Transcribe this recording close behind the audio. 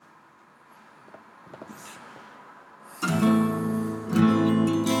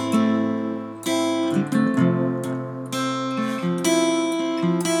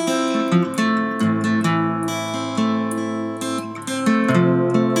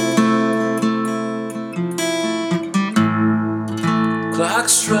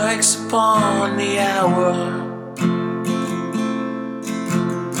upon the hour,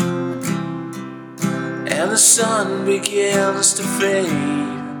 and the sun begins to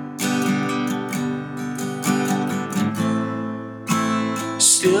fade.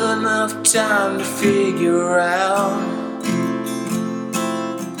 Still enough time to figure out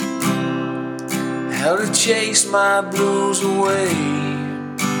how to chase my blues away.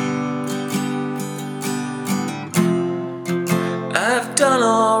 I've done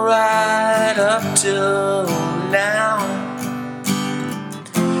alright up till now.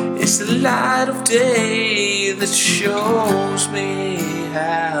 It's the light of day that shows me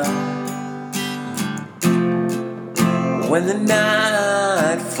how. When the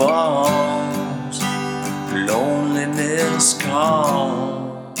night falls, loneliness calls.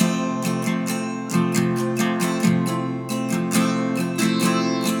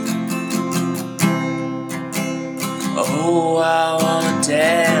 Oh, I wanna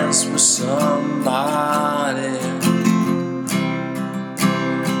dance with somebody.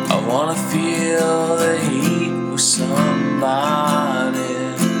 I wanna feel the heat with somebody.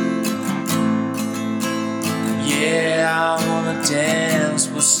 Yeah, I wanna dance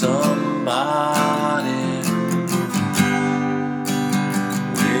with somebody.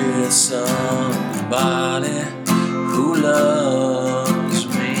 With somebody who loves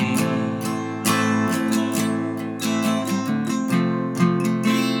me.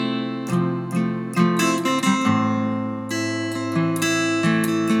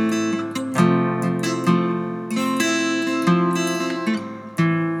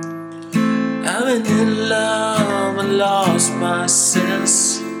 I've been in love and lost my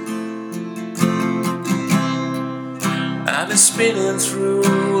sense. I've been spinning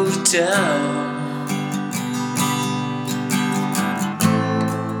through the town.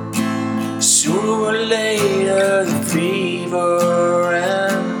 Sooner or later the fever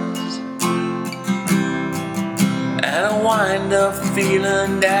ends, and I wind up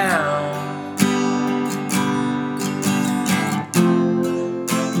feeling down.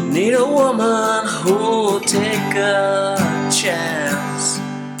 Need a woman who'll take a chance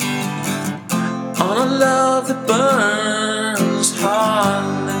on a love that burns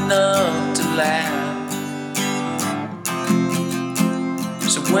hard enough to last.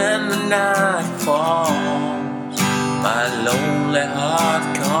 So when the night falls, my lonely heart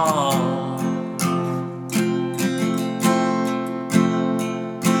calls.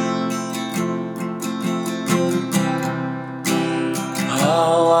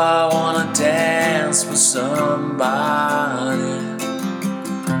 Oh, I wanna dance with somebody.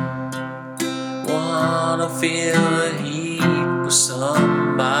 Wanna feel the heat with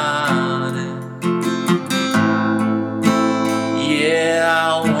somebody. Yeah, I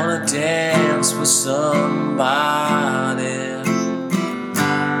wanna dance with somebody.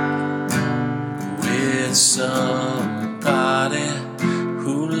 With somebody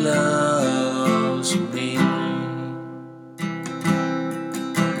who loves me.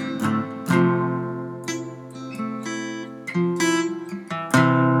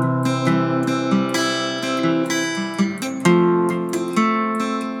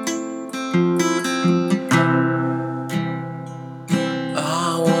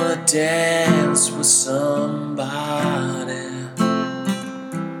 Dance with somebody.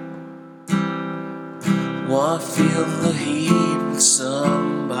 Wanna feel the heat with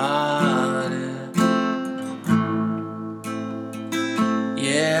somebody.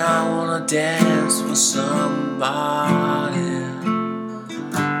 Yeah, I wanna dance with somebody.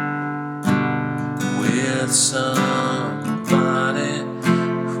 With somebody.